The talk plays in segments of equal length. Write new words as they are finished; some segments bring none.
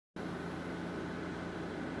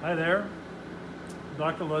Hi there,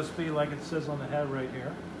 Dr. Lusby, like it says on the hat right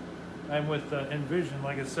here. I'm with NVISION,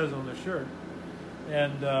 like it says on the shirt.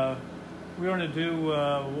 And we're going to do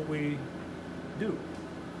what we do.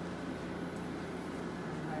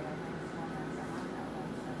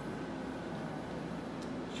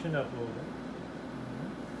 Chin up a little bit.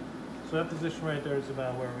 So that position right there is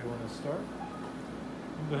about where we want to start.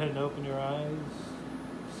 Go ahead and open your eyes.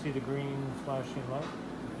 See the green flashing light.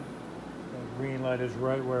 That green light is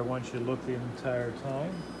right where I want you to look the entire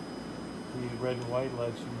time. The red and white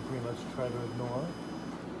lights you can pretty much try to ignore.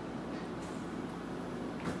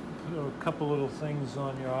 Put a couple little things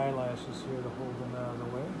on your eyelashes here to hold them out of the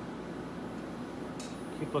way.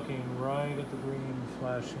 Keep looking right at the green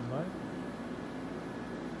flashing light.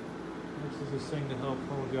 This is this thing to help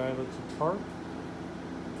hold your eyelids apart.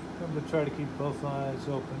 I'm going to try to keep both eyes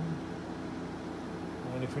open.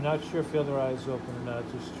 And if you're not sure if the other eye is open or not,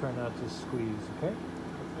 just try not to squeeze, okay?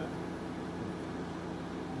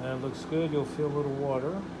 That looks good. You'll feel a little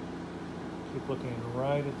water. Keep looking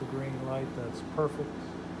right at the green light. That's perfect.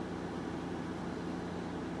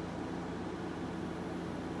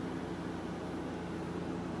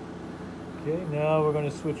 Okay, now we're going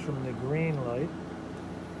to switch from the green light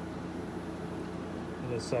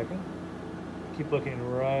in a second. Keep looking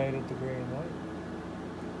right at the green light.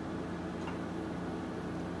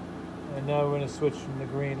 And now we're going to switch from the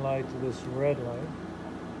green light to this red light.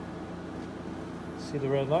 See the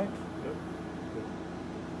red light? Yep. Good.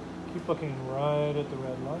 Keep looking right at the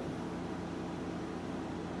red light.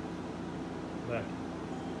 Back.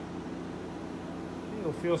 Okay,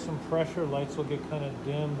 you'll feel some pressure. Lights will get kind of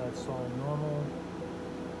dim. That's all normal.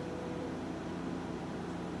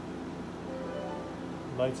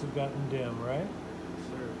 Lights have gotten dim, right?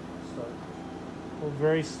 Sure. Start. Hold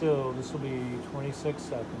very still. This will be 26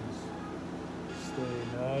 seconds.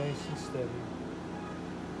 Stay nice and steady.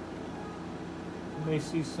 You may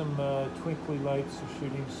see some twinkly lights or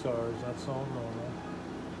shooting stars. That's all normal.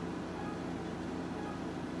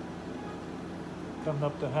 Coming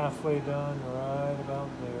up to halfway done, right about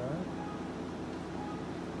there.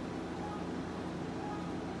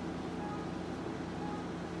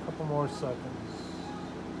 Couple more seconds.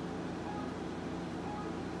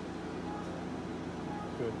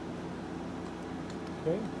 Good.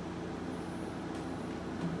 Okay.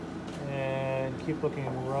 And keep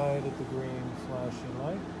looking right at the green flashing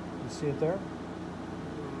light. You see it there?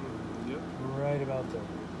 Yep. Right about there.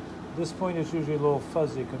 This point is usually a little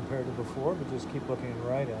fuzzy compared to before, but just keep looking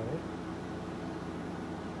right at it.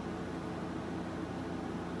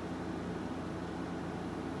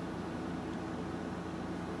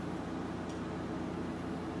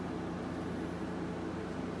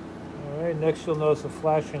 All right, next you'll notice the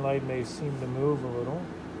flashing light may seem to move a little.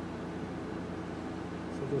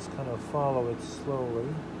 So just kind of follow it slowly.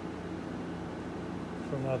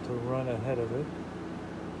 Try not to run ahead of it.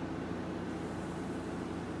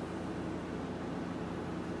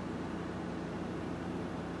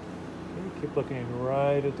 Okay, keep looking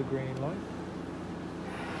right at the green light.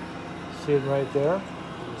 See it right there?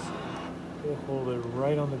 Okay, hold it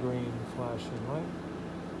right on the green flashing light.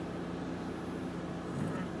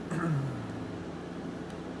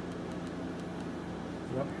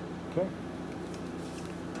 Yep, okay.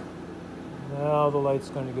 Now the light's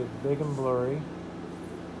going to get big and blurry.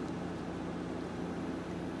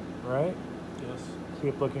 Right? Yes.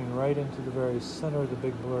 Keep looking right into the very center of the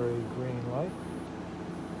big blurry green light.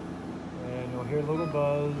 And you'll hear a little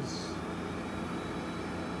buzz.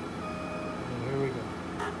 And here we go.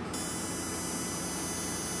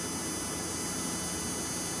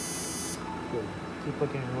 Good. Keep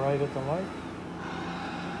looking right at the light.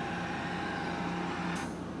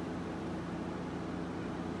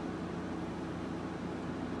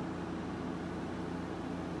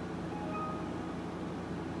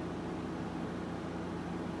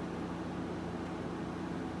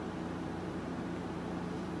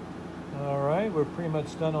 All right, we're pretty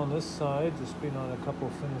much done on this side, just being on a couple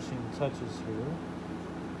finishing touches here.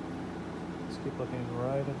 Let's keep looking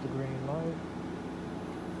right at the green light.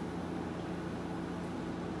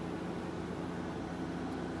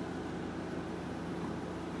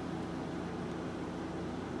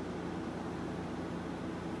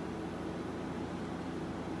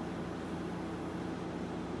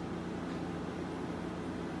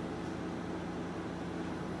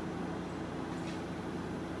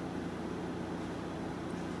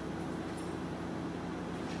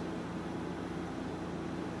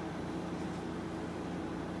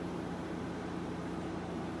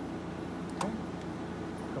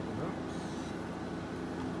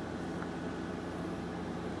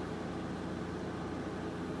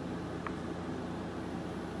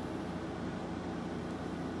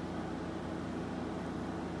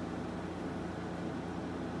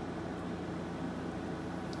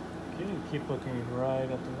 Keep looking right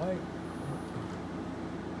at the light.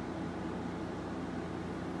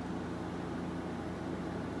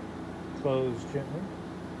 Close gently.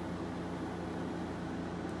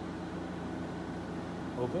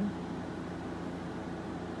 Open.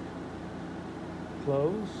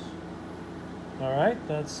 Close. All right,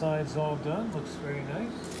 that side's all done. Looks very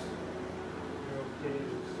nice. You're okay to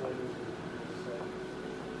slide over to the side.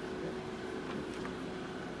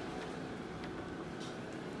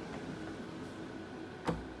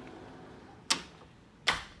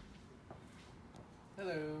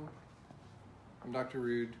 Hello, I'm Dr.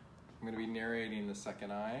 Rude. I'm going to be narrating the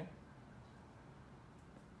second eye.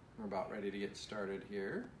 We're about ready to get started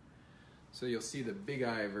here. So you'll see the big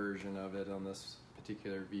eye version of it on this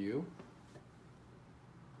particular view.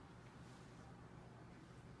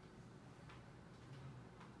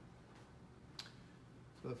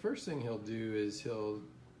 So the first thing he'll do is he'll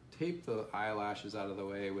tape the eyelashes out of the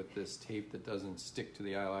way with this tape that doesn't stick to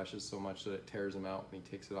the eyelashes so much that it tears them out when he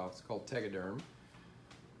takes it off. It's called tegaderm.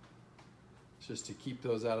 It's just to keep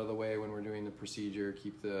those out of the way when we're doing the procedure,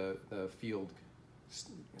 keep the field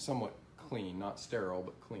somewhat clean, not sterile,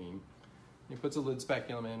 but clean. He puts a lid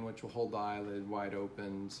speculum in, which will hold the eyelid wide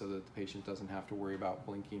open so that the patient doesn't have to worry about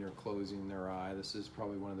blinking or closing their eye. This is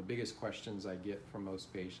probably one of the biggest questions I get from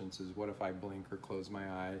most patients is, what if I blink or close my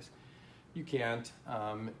eyes? You can't,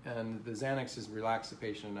 and the Xanax has relaxed the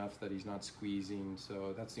patient enough that he's not squeezing,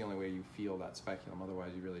 so that's the only way you feel that speculum.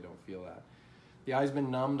 Otherwise, you really don't feel that. The eye's been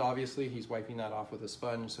numbed, obviously. He's wiping that off with a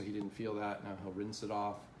sponge, so he didn't feel that. Now he'll rinse it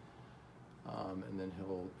off. And then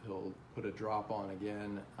he'll put a drop on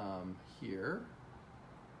again here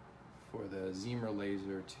for the Zemer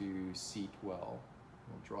laser to seat well.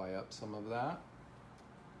 We'll dry up some of that.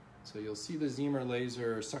 So you'll see the Zemer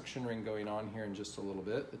laser suction ring going on here in just a little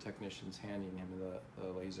bit. The technician's handing him the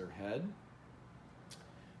laser head.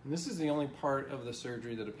 And this is the only part of the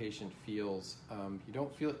surgery that a patient feels. You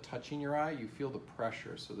don't feel it touching your eye, you feel the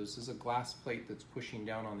pressure. So this is a glass plate that's pushing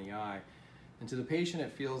down on the eye. And to the patient,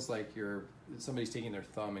 it feels like somebody's taking their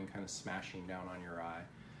thumb and kind of smashing down on your eye.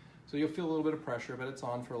 So you'll feel a little bit of pressure, but it's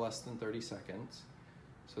on for less than 30 seconds.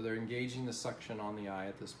 So they're engaging the suction on the eye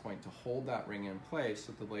at this point to hold that ring in place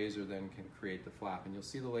so the laser then can create the flap. And you'll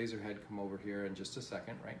see the laser head come over here in just a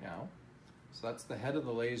second right now. So that's the head of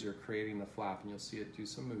the laser creating the flap, and you'll see it do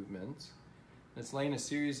some movements. And it's laying a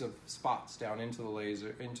series of spots down into the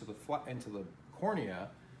laser, into the cornea,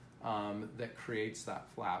 that creates that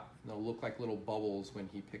flap. And they'll look like little bubbles when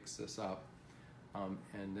he picks this up.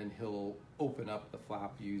 And then he'll open up the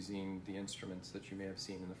flap using the instruments that you may have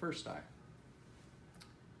seen in the first eye.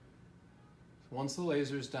 So once the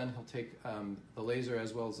laser is done, he'll take the laser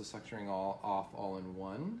as well as the suction ring off all in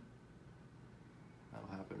one. That'll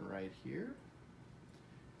happen right here.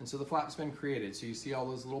 And so the flap's been created. So you see all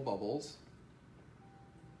those little bubbles.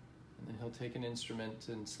 And then he'll take an instrument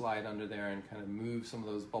and slide under there and kind of move some of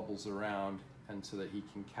those bubbles around, and so that he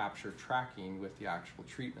can capture tracking with the actual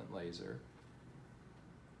treatment laser.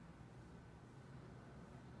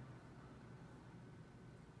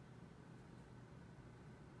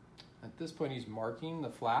 At this point, he's marking the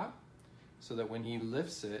flap so that when he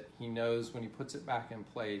lifts it, he knows when he puts it back in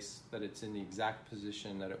place that it's in the exact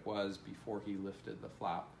position that it was before he lifted the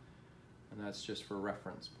flap. And that's just for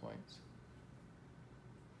reference points.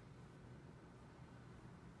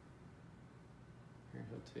 Here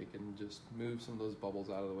he'll take and just move some of those bubbles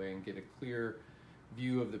out of the way and get a clear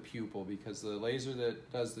view of the pupil, because the laser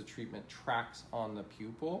that does the treatment tracks on the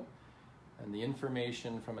pupil, and the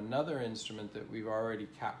information from another instrument that we've already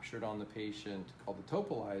captured on the patient called the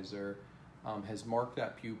topalizer has marked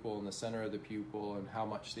that pupil in the center of the pupil and how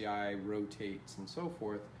much the eye rotates and so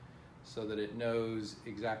forth, so that it knows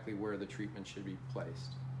exactly where the treatment should be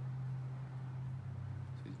placed.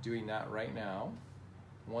 So he's doing that right now.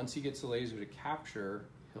 Once he gets the laser to capture,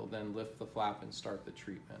 he'll then lift the flap and start the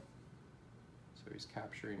treatment. So he's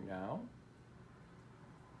capturing now.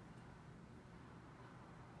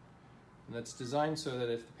 And that's designed so that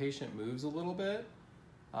if the patient moves a little bit,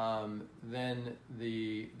 then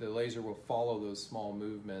the laser will follow those small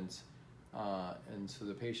movements, and so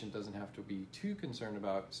the patient doesn't have to be too concerned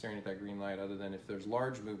about staring at that green light, other than if there's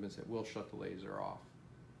large movements, it will shut the laser off.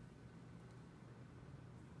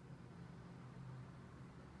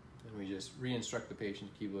 And we just re-instruct the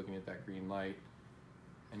patient to keep looking at that green light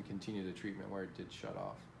and continue the treatment where it did shut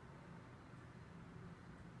off.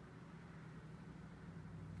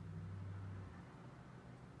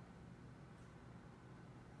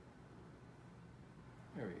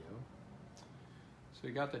 There we go. So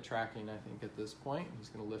we got the tracking, I think, at this point. He's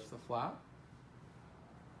going to lift the flap.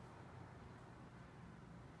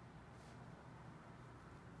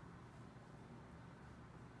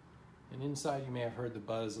 And inside you may have heard the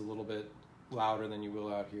buzz a little bit louder than you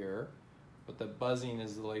will out here, but the buzzing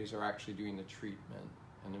is the laser actually doing the treatment.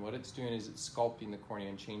 And what it's doing is it's sculpting the cornea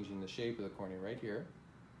and changing the shape of the cornea right here.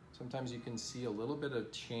 Sometimes you can see a little bit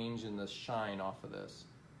of change in the shine off of this,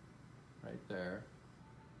 right there.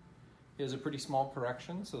 It is a pretty small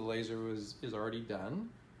correction, so the laser is already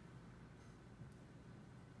done.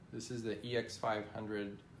 This is the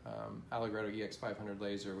EX500, Allegretto EX500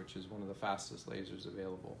 laser, which is one of the fastest lasers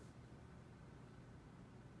available.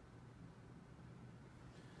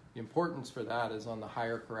 The importance for that is on the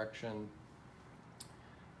higher correction,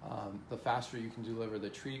 the faster you can deliver the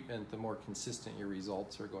treatment, the more consistent your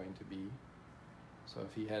results are going to be. So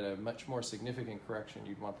if you had a much more significant correction,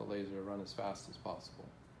 you'd want the laser to run as fast as possible.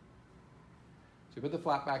 So you put the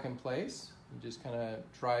flap back in place, you just kind of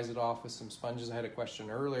dries it off with some sponges. I had a question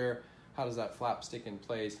earlier, how does that flap stick in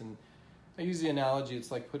place? And I use the analogy, it's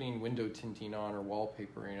like putting window tinting on or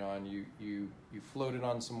wallpapering on. You float it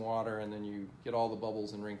on some water, and then you get all the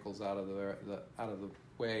bubbles and wrinkles out of the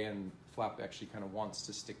way, and the flap actually kind of wants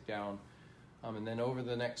to stick down. And then over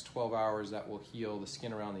the next 12 hours, that will heal the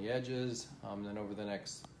skin around the edges. Then over the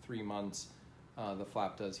next 3 months, the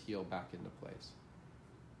flap does heal back into place.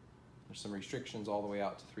 There's some restrictions all the way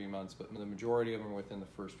out to 3 months, but the majority of them are within the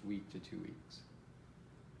first week to 2 weeks.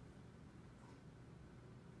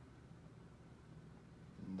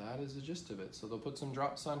 And that is the gist of it. So they'll put some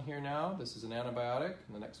drops on here now. This is an antibiotic,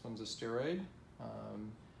 and the next one's a steroid.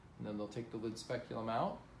 And then they'll take the lid speculum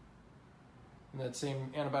out. And that same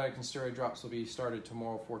antibiotic and steroid drops will be started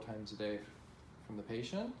tomorrow 4 times a day from the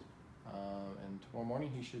patient. And tomorrow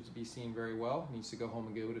morning he should be seen very well. He needs to go home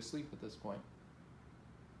and go to sleep at this point.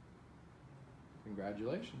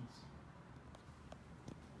 Congratulations.